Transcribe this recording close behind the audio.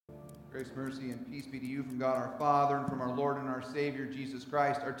Grace, mercy, and peace be to you from God our Father and from our Lord and our Savior, Jesus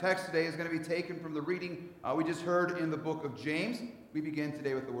Christ. Our text today is going to be taken from the reading we just heard in the book of James. We begin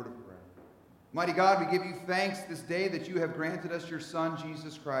today with the word of prayer. Mighty God, we give you thanks this day that you have granted us your Son,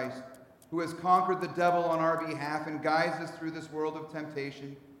 Jesus Christ, who has conquered the devil on our behalf and guides us through this world of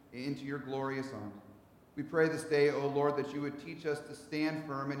temptation into your glorious arms. We pray this day, O Lord, that you would teach us to stand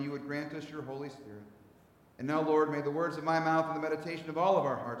firm and you would grant us your Holy Spirit. And now, Lord, may the words of my mouth and the meditation of all of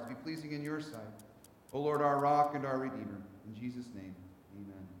our hearts be pleasing in your sight. O Lord, our rock and our redeemer. In Jesus' name,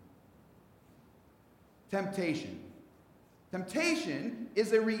 amen. Temptation. Temptation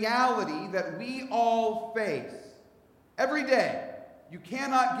is a reality that we all face every day. You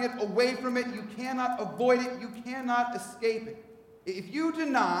cannot get away from it. You cannot avoid it. You cannot escape it. If you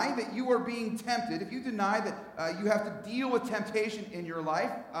deny that you are being tempted, if you deny that you have to deal with temptation in your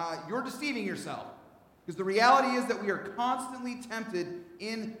life, you're deceiving yourself. Because the reality is that we are constantly tempted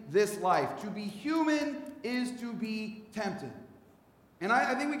in this life. To be human is to be tempted. And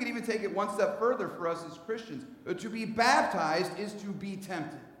I think we can even take it one step further for us as Christians. To be baptized is to be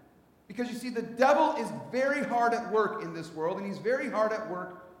tempted. Because you see, the devil is very hard at work in this world, and he's very hard at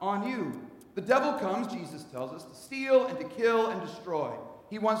work on you. The devil comes, Jesus tells us, to steal and to kill and destroy.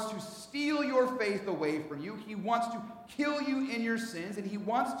 He wants to steal your faith away from you. He wants to kill you in your sins, and he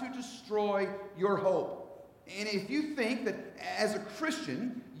wants to destroy your hope. And if you think that as a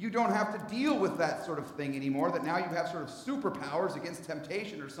Christian, you don't have to deal with that sort of thing anymore, that now you have sort of superpowers against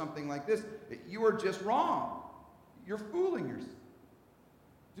temptation or something like this, you are just wrong. You're fooling yourself.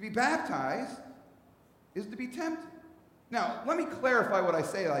 To be baptized is to be tempted. Now, let me clarify what I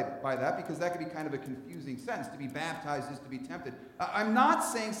say by that, because that could be kind of a confusing sentence. To be baptized is to be tempted. I'm not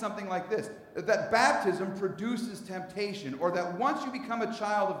saying something like this, that baptism produces temptation, or that once you become a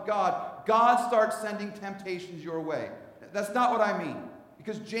child of God, God starts sending temptations your way. That's not what I mean,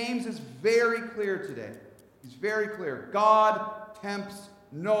 because James is very clear today. He's very clear. God tempts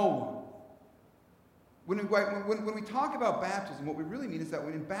no one. When we talk about baptism, what we really mean is that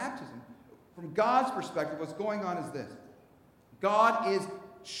when in baptism, from God's perspective, what's going on is this. God is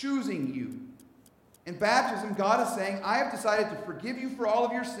choosing you. In baptism, God is saying, I have decided to forgive you for all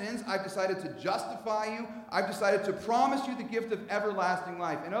of your sins. I've decided to justify you. I've decided to promise you the gift of everlasting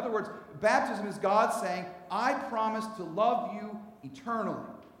life. In other words, baptism is God saying, I promise to love you eternally.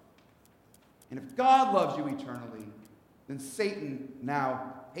 And if God loves you eternally, then Satan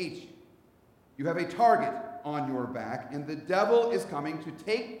now hates you. You have a target on your back, and the devil is coming to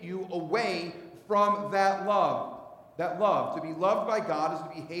take you away from that love. That love, to be loved by God, is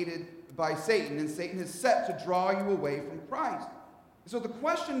to be hated by Satan, and Satan is set to draw you away from Christ. So the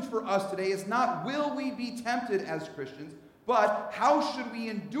question for us today is not, will we be tempted as Christians, but how should we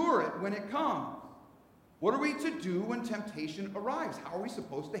endure it when it comes? What are we to do when temptation arrives? How are we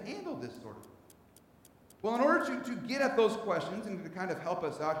supposed to handle this sort of thing? Well, in order to get at those questions and to kind of help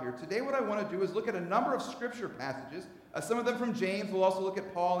us out here, today what I want to do is look at a number of scripture passages, some of them from James. We'll also look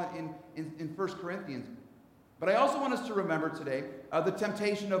at Paul in 1 Corinthians. But I also want us to remember today the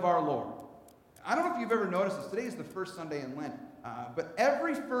temptation of our Lord. I don't know if you've ever noticed this. Today is the first Sunday in Lent. But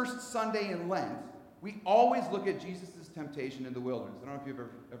every first Sunday in Lent, we always look at Jesus' temptation in the wilderness. I don't know if you've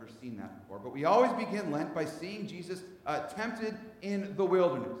ever seen that before. But we always begin Lent by seeing Jesus tempted in the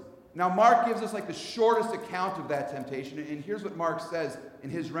wilderness. Now, Mark gives us like the shortest account of that temptation. And here's what Mark says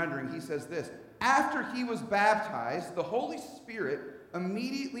in his rendering. He says this: after he was baptized, the Holy Spirit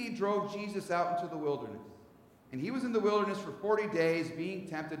immediately drove Jesus out into the wilderness. And he was in the wilderness for 40 days being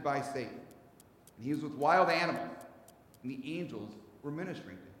tempted by Satan. And he was with wild animals, and the angels were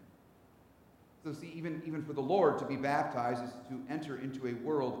ministering to him. So see, even for the Lord to be baptized is to enter into a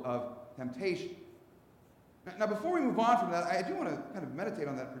world of temptation. Now before we move on from that, I do want to kind of meditate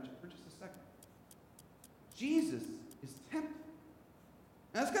on that for just a second. Jesus is tempted.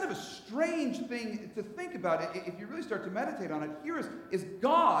 Now, that's kind of a strange thing to think about if you really start to meditate on it. Here is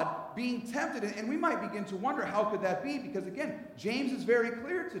God being tempted, and we might begin to wonder, how could that be? Because again, James is very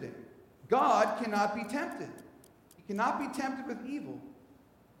clear today. God cannot be tempted. He cannot be tempted with evil,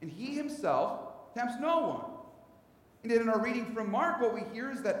 and he himself tempts no one. And in our reading from Mark, what we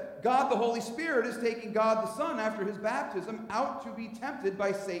hear is that God the Holy Spirit is taking God the Son after his baptism out to be tempted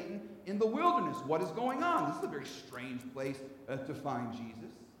by Satan in the wilderness. What is going on? This is a very strange place to find Jesus.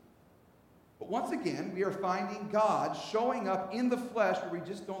 But once again, we are finding God showing up in the flesh where we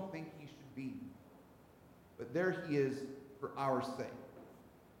just don't think he should be. But there he is for our sake.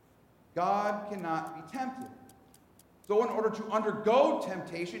 God cannot be tempted. So in order to undergo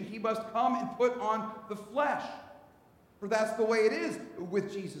temptation, he must come and put on the flesh. For that's the way it is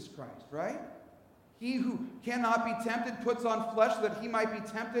with Jesus Christ, right? He who cannot be tempted puts on flesh so that he might be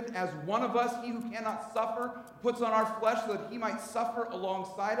tempted as one of us. He who cannot suffer puts on our flesh so that he might suffer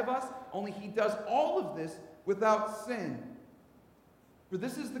alongside of us. Only he does all of this without sin. For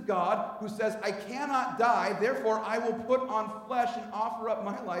this is the God who says, I cannot die, therefore I will put on flesh and offer up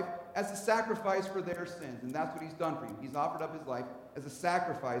my life as a sacrifice for their sins. And that's what he's done for you. He's offered up his life as a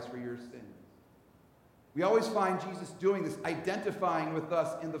sacrifice for your sins. We always find Jesus doing this, identifying with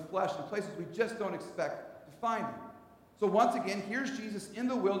us in the flesh in places we just don't expect to find him. So once again, here's Jesus in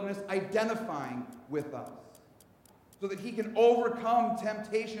the wilderness identifying with us so that he can overcome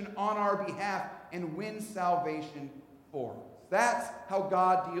temptation on our behalf and win salvation for us. That's how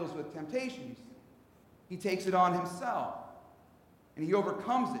God deals with temptation, you see. He takes it on himself and he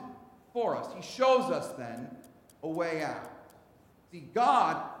overcomes it for us. He shows us then a way out. See,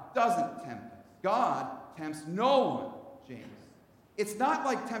 God doesn't tempt us. God tempts no one, James. It's not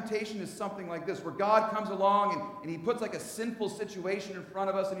like temptation is something like this, where God comes along and he puts like a sinful situation in front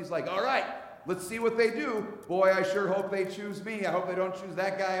of us and he's like, all right, let's see what they do. Boy, I sure hope they choose me. I hope they don't choose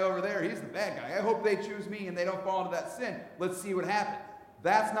that guy over there. He's the bad guy. I hope they choose me and they don't fall into that sin. Let's see what happens.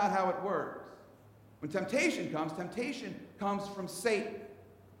 That's not how it works. When temptation comes from Satan.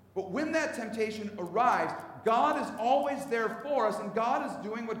 But when that temptation arrives, God is always there for us, and God is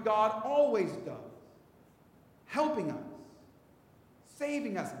doing what God always does. Helping us,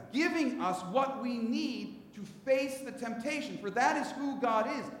 saving us, giving us what we need to face the temptation. For that is who God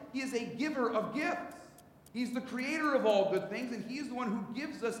is. He is a giver of gifts. He's the creator of all good things, and he is the one who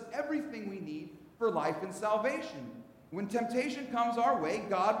gives us everything we need for life and salvation. When temptation comes our way,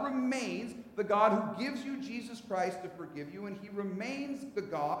 God remains the God who gives you Jesus Christ to forgive you, and he remains the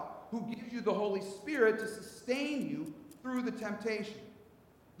God who gives you the Holy Spirit to sustain you through the temptation.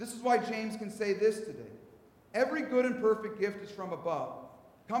 This is why James can say this today. Every good and perfect gift is from above,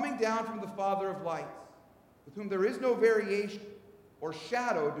 coming down from the Father of lights, with whom there is no variation or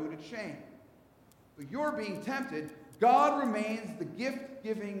shadow due to change. So you're being tempted. God remains the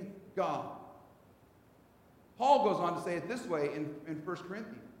gift-giving God. Paul goes on to say it this way in 1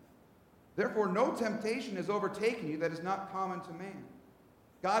 Corinthians. Therefore, no temptation has overtaken you that is not common to man.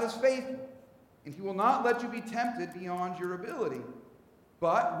 God is faithful, and he will not let you be tempted beyond your ability.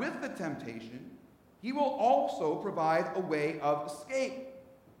 But with the temptation, he will also provide a way of escape,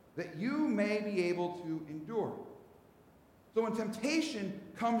 that you may be able to endure. So when temptation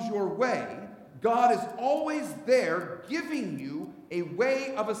comes your way, God is always there giving you a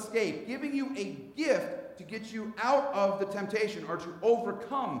way of escape, giving you a gift to get you out of the temptation or to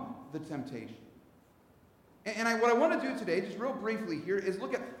overcome the temptation. And what I want to do today, just real briefly here, is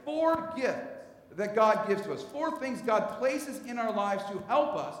look at 4 gifts that God gives to us. 4 things God places in our lives to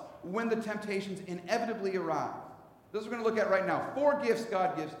help us when the temptations inevitably arrive. This is what we're going to look at right now. 4 gifts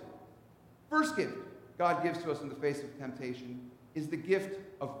God gives to us. First gift God gives to us in the face of temptation is the gift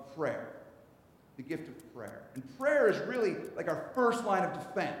of prayer. The gift of prayer. And prayer is really like our first line of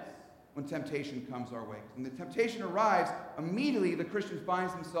defense when temptation comes our way. When the temptation arrives, immediately the Christian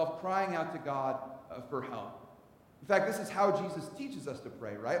finds himself crying out to God for help. In fact, this is how Jesus teaches us to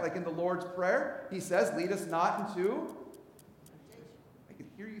pray, right? Like in the Lord's Prayer, he says, lead us not into... I could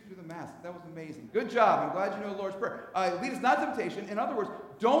hear you through the mask. That was amazing. Good job. I'm glad you know the Lord's Prayer. Lead us not into temptation. In other words,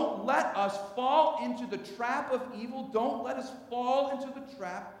 don't let us fall into the trap of evil. Don't let us fall into the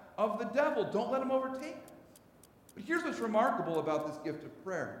trap of the devil. Don't let him overtake us. But here's what's remarkable about this gift of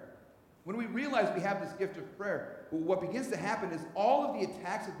prayer. When we realize we have this gift of prayer, what begins to happen is all of the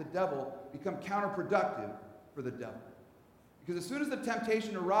attacks of the devil become counterproductive for the devil. Because as soon as the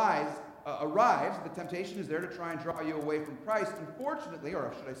temptation arrives, the temptation is there to try and draw you away from Christ. Unfortunately,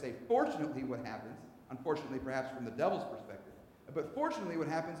 or should I say fortunately, what happens, unfortunately perhaps from the devil's perspective, but fortunately what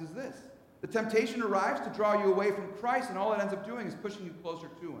happens is this. The temptation arrives to draw you away from Christ, and all it ends up doing is pushing you closer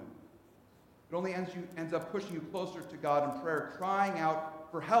to him. It only ends up pushing you closer to God in prayer, crying out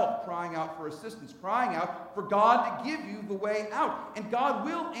for help, crying out for assistance, crying out for God to give you the way out. And God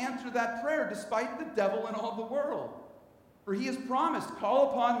will answer that prayer despite the devil and all the world. For he has promised, call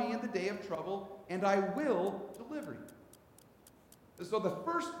upon me in the day of trouble, and I will deliver you. So the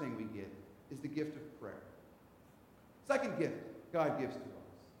first thing we get is the gift of prayer. Second gift God gives to us.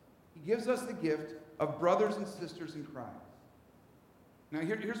 He gives us the gift of brothers and sisters in Christ. Now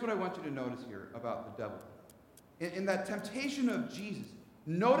here's what I want you to notice here about the devil. In that temptation of Jesus,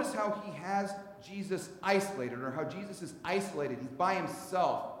 notice how he has Jesus isolated, or how Jesus is isolated. He's by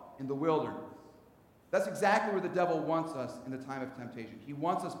himself in the wilderness. That's exactly where the devil wants us in the time of temptation. He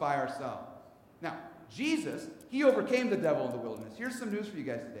wants us by ourselves. Now, Jesus, he overcame the devil in the wilderness. Here's some news for you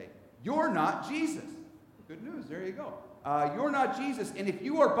guys today. You're not Jesus. Good news. There you go. You're not Jesus. And if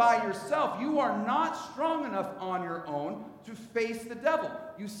you are by yourself, you are not strong enough on your own to face the devil.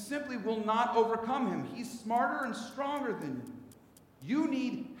 You simply will not overcome him. He's smarter and stronger than you. You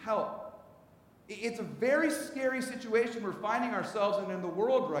need help. It's a very scary situation we're finding ourselves in the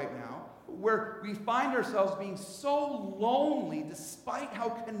world right now, where we find ourselves being so lonely despite how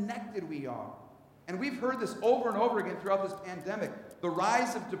connected we are. And we've heard this over and over again throughout this pandemic. The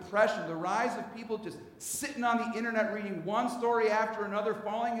rise of depression, the rise of people just sitting on the internet reading one story after another,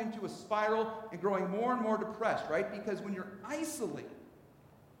 falling into a spiral and growing more and more depressed, right? Because when you're isolated,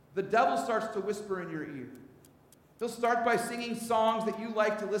 the devil starts to whisper in your ear. He'll start by singing songs that you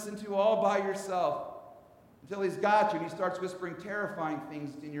like to listen to all by yourself until he's got you, and he starts whispering terrifying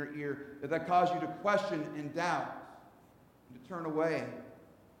things in your ear that cause you to question and doubt and to turn away.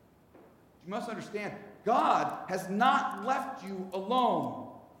 You must understand, God has not left you alone.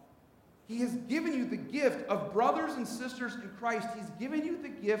 He has given you the gift of brothers and sisters in Christ. He's given you the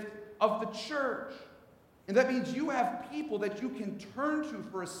gift of the church. And that means you have people that you can turn to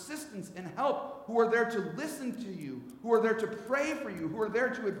for assistance and help, who are there to listen to you, who are there to pray for you, who are there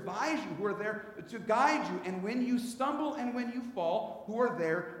to advise you, who are there to guide you, and when you stumble and when you fall, who are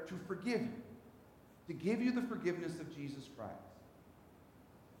there to forgive you, to give you the forgiveness of Jesus Christ.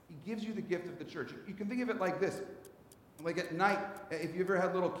 He gives you the gift of the church. You can think of it like this. Like at night, if you ever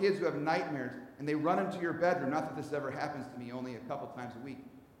had little kids who have nightmares and they run into your bedroom, not that this ever happens to me, only a couple times a week.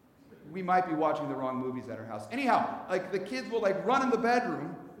 We might be watching the wrong movies at our house. Anyhow, like the kids will like run in the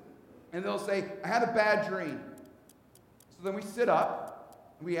bedroom and they'll say, I had a bad dream. So then we sit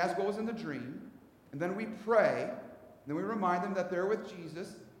up and we ask what was in the dream, and then we pray, and then we remind them that they're with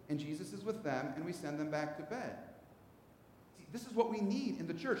Jesus and Jesus is with them, and we send them back to bed. This is what we need in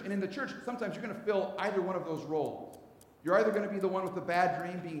the church. And in the church, sometimes you're going to fill either one of those roles. You're either going to be the one with the bad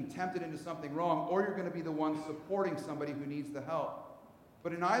dream being tempted into something wrong, or you're going to be the one supporting somebody who needs the help.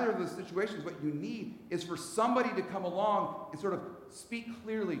 But in either of those situations, what you need is for somebody to come along and sort of speak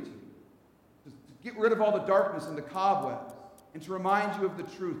clearly to you. To get rid of all the darkness and the cobwebs, and to remind you of the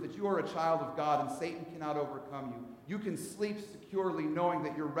truth, that you are a child of God and Satan cannot overcome you. You can sleep securely knowing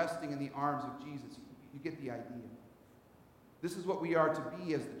that you're resting in the arms of Jesus. You get the idea. This is what we are to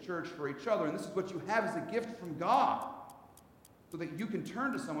be as the church for each other, and this is what you have as a gift from God, so that you can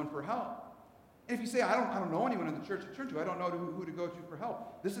turn to someone for help. And if you say, I don't know anyone in the church to turn to, I don't know who to go to for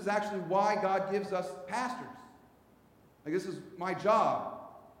help, this is actually why God gives us pastors. Like, this is my job,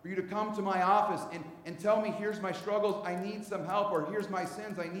 for you to come to my office and tell me, here's my struggles, I need some help, or here's my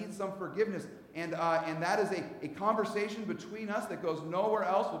sins, I need some forgiveness. And that is a conversation between us that goes nowhere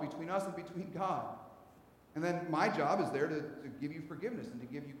else, but between us and between God. And then my job is there to give you forgiveness and to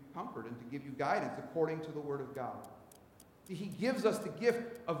give you comfort and to give you guidance according to the Word of God. See, He gives us the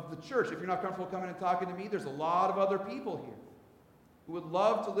gift of the church. If you're not comfortable coming and talking to me, there's a lot of other people here who would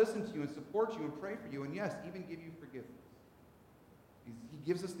love to listen to you and support you and pray for you and, yes, even give you forgiveness. He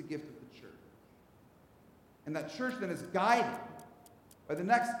gives us the gift of the church. And that church then is guided by the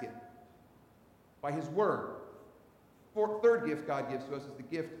next gift, by His Word. Third gift God gives to us is the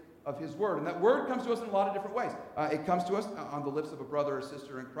gift of His Word. And that Word comes to us in a lot of different ways. It comes to us on the lips of a brother or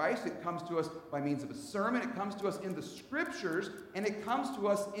sister in Christ. It comes to us by means of a sermon. It comes to us in the Scriptures. And it comes to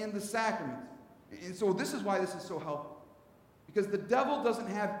us in the sacraments. And so this is why this is so helpful. Because the devil doesn't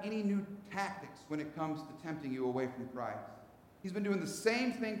have any new tactics when it comes to tempting you away from Christ. He's been doing the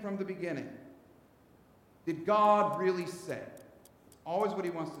same thing from the beginning. Did God really say? Always what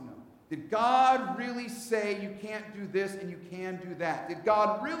he wants to know. Did God really say you can't do this and you can do that? Did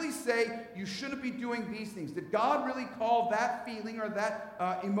God really say you shouldn't be doing these things? Did God really call that feeling or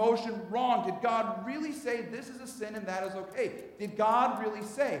that emotion wrong? Did God really say this is a sin and that is okay? Did God really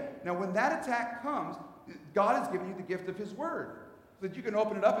say? Now, when that attack comes, God has given you the gift of His Word, so that you can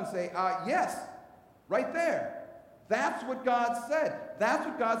open it up and say, yes, right there. That's what God said. That's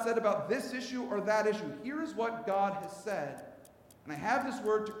what God said about this issue or that issue. Here is what God has said. And I have this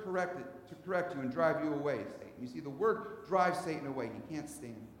word to correct you and drive you away, Satan. You see, the word drives Satan away. He can't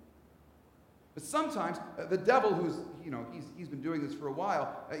stand it. But sometimes the devil, who's, he's been doing this for a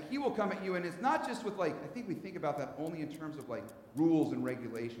while, he will come at you, and it's not just with I think we think about that only in terms of rules and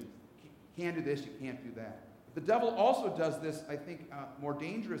regulations. You can't do this, you can't do that. But the devil also does this, I think, more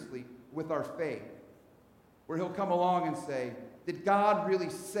dangerously with our faith, where he'll come along and say, did God really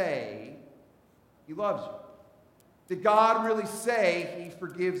say He loves you? Did God really say He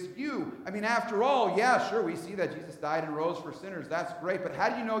forgives you? I mean, after all, yeah, sure, we see that Jesus died and rose for sinners. That's great. But how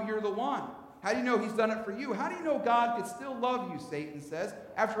do you know you're the one? How do you know He's done it for you? How do you know God could still love you, Satan says,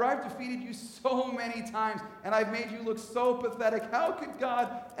 after I've defeated you so many times and I've made you look so pathetic? How could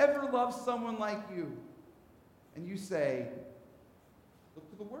God ever love someone like you? and you say, look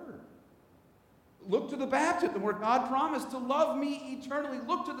to the Word. Look to the baptism where God promised to love me eternally.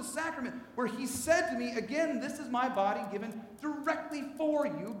 Look to the sacrament where he said to me, again, this is my body given directly for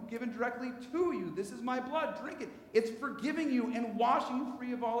you, given directly to you. This is my blood. Drink it. It's forgiving you and washing you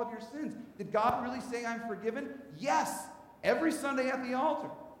free of all of your sins. Did God really say I'm forgiven? Yes. Every Sunday at the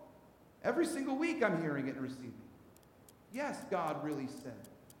altar. Every single week I'm hearing it and receiving it. Yes, God really said.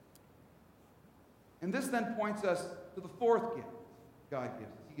 And this then points us to the fourth gift God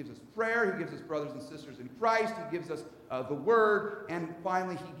gives us. He gives us prayer. He gives us brothers and sisters in Christ. He gives us the Word. And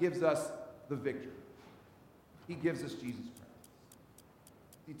finally, he gives us the victory. He gives us Jesus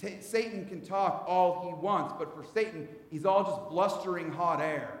Christ. Satan can talk all he wants, but for Satan, he's all just blustering hot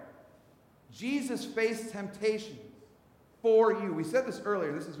air. Jesus faced temptations for you. We said this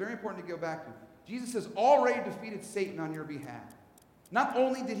earlier. This is very important to go back to. Jesus has already defeated Satan on your behalf. Not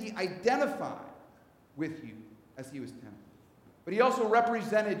only did he identify with you as he was tempted, but he also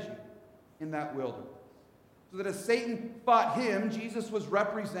represented you in that wilderness. So that as Satan fought him, Jesus was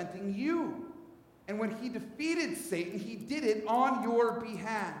representing you. And when he defeated Satan, he did it on your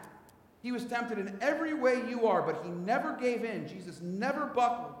behalf. He was tempted in every way you are, but he never gave in. Jesus never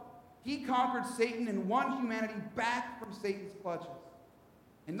buckled. He conquered Satan and won humanity back from Satan's clutches.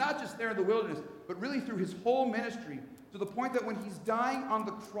 And not just there in the wilderness, but really through his whole ministry, to the point that when he's dying on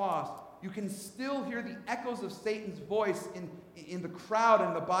the cross, you can still hear the echoes of Satan's voice in the crowd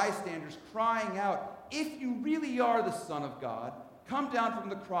and the bystanders crying out, if you really are the Son of God, come down from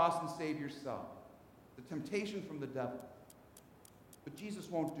the cross and save yourself. The temptation from the devil. But Jesus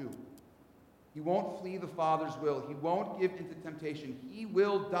won't do. He won't flee the Father's will. He won't give into temptation. He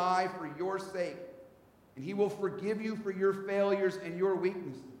will die for your sake. And he will forgive you for your failures and your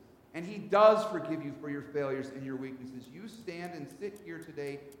weaknesses. And he does forgive you for your failures and your weaknesses. You stand and sit here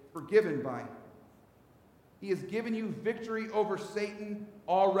today forgiven by him. He has given you victory over Satan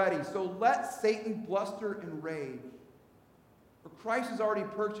already. So let Satan bluster and rage. For Christ has already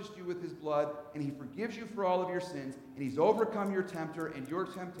purchased you with his blood, and he forgives you for all of your sins, and he's overcome your tempter and your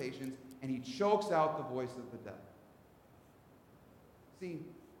temptations, and he chokes out the voice of the devil. See,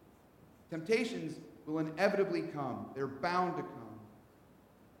 temptations will inevitably come. They're bound to come.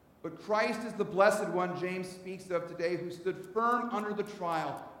 But Christ is the blessed one James speaks of today, who stood firm under the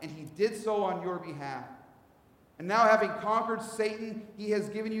trial, and he did so on your behalf. And now, having conquered Satan, he has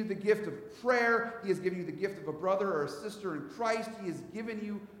given you the gift of prayer. He has given you the gift of a brother or a sister in Christ. He has given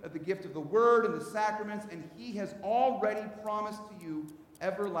you the gift of the Word and the sacraments, and he has already promised to you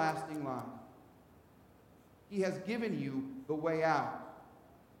everlasting life. He has given you the way out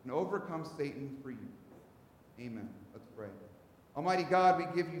and overcome Satan for you. Amen. Let's pray. Almighty God, we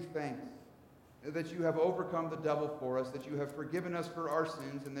give you thanks that you have overcome the devil for us, that you have forgiven us for our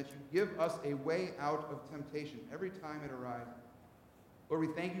sins, and that you give us a way out of temptation every time it arises. Lord,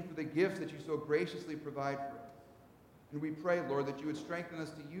 we thank you for the gifts that you so graciously provide for us. And we pray, Lord, that you would strengthen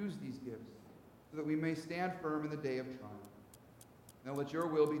us to use these gifts so that we may stand firm in the day of trial. Now let your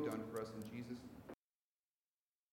will be done for us in Jesus' name.